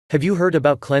Have you heard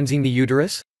about cleansing the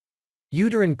uterus?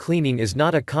 Uterine cleaning is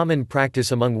not a common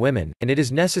practice among women, and it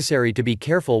is necessary to be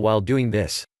careful while doing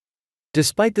this.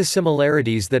 Despite the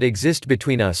similarities that exist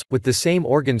between us, with the same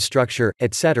organ structure,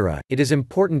 etc., it is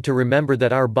important to remember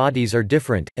that our bodies are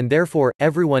different, and therefore,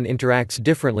 everyone interacts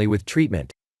differently with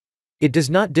treatment. It does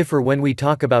not differ when we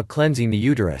talk about cleansing the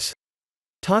uterus.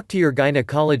 Talk to your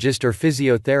gynecologist or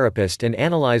physiotherapist and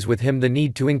analyze with him the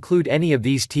need to include any of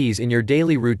these teas in your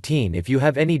daily routine if you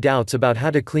have any doubts about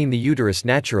how to clean the uterus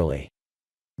naturally.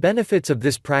 Benefits of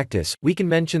this practice: we can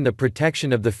mention the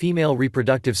protection of the female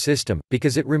reproductive system,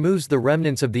 because it removes the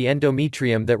remnants of the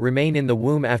endometrium that remain in the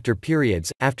womb after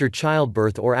periods, after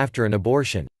childbirth or after an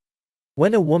abortion.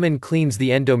 When a woman cleans the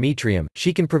endometrium,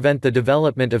 she can prevent the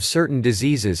development of certain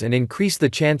diseases and increase the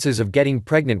chances of getting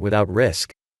pregnant without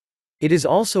risk. It is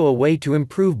also a way to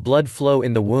improve blood flow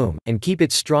in the womb, and keep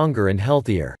it stronger and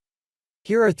healthier.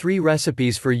 Here are 3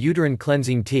 recipes for uterine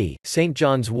cleansing tea: St.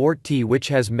 John's wort tea, which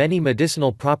has many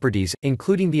medicinal properties,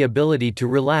 including the ability to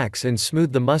relax and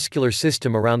smooth the muscular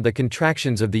system around the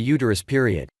contractions of the uterus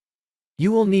period.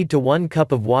 You will need to 1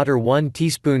 cup of water, 1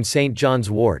 teaspoon St.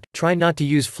 John's wort. Try not to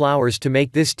use flowers to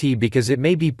make this tea because it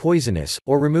may be poisonous,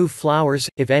 or remove flowers,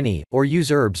 if any, or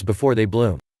use herbs before they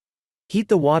bloom. Heat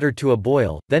the water to a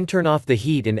boil, then turn off the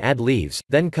heat and add leaves,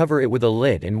 then cover it with a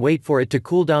lid and wait for it to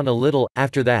cool down a little.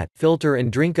 After that, filter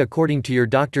and drink according to your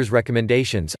doctor's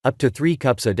recommendations, up to 3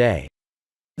 cups a day.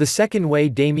 The second way: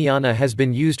 Damiana has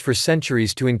been used for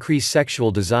centuries to increase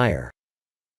sexual desire.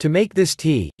 To make this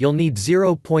tea, you'll need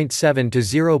 0.7 to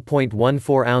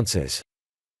 0.14 ounces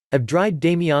of dried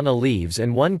Damiana leaves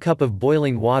and 1 cup of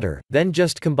boiling water. Then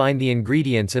just combine the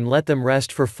ingredients and let them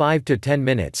rest for 5 to 10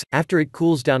 minutes. After it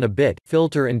cools down a bit,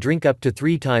 filter and drink up to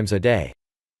 3 times a day.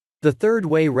 The third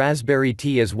way: raspberry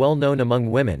tea is well known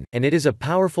among women, and it is a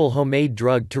powerful homemade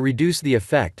drug to reduce the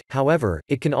effect. However,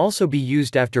 it can also be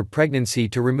used after pregnancy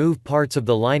to remove parts of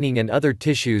the lining and other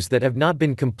tissues that have not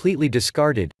been completely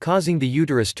discarded, causing the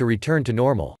uterus to return to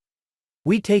normal.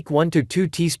 We take 1 to 2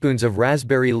 teaspoons of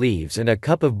raspberry leaves and a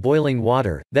cup of boiling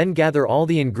water, then gather all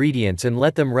the ingredients and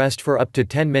let them rest for up to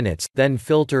 10 minutes, then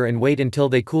filter and wait until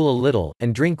they cool a little,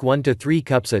 and drink 1 to 3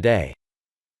 cups a day.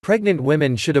 Pregnant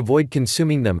women should avoid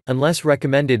consuming them, unless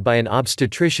recommended by an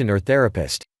obstetrician or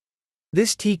therapist.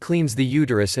 This tea cleans the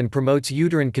uterus and promotes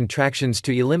uterine contractions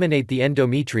to eliminate the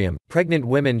endometrium. Pregnant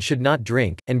women should not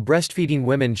drink, and breastfeeding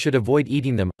women should avoid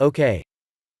eating them. Okay,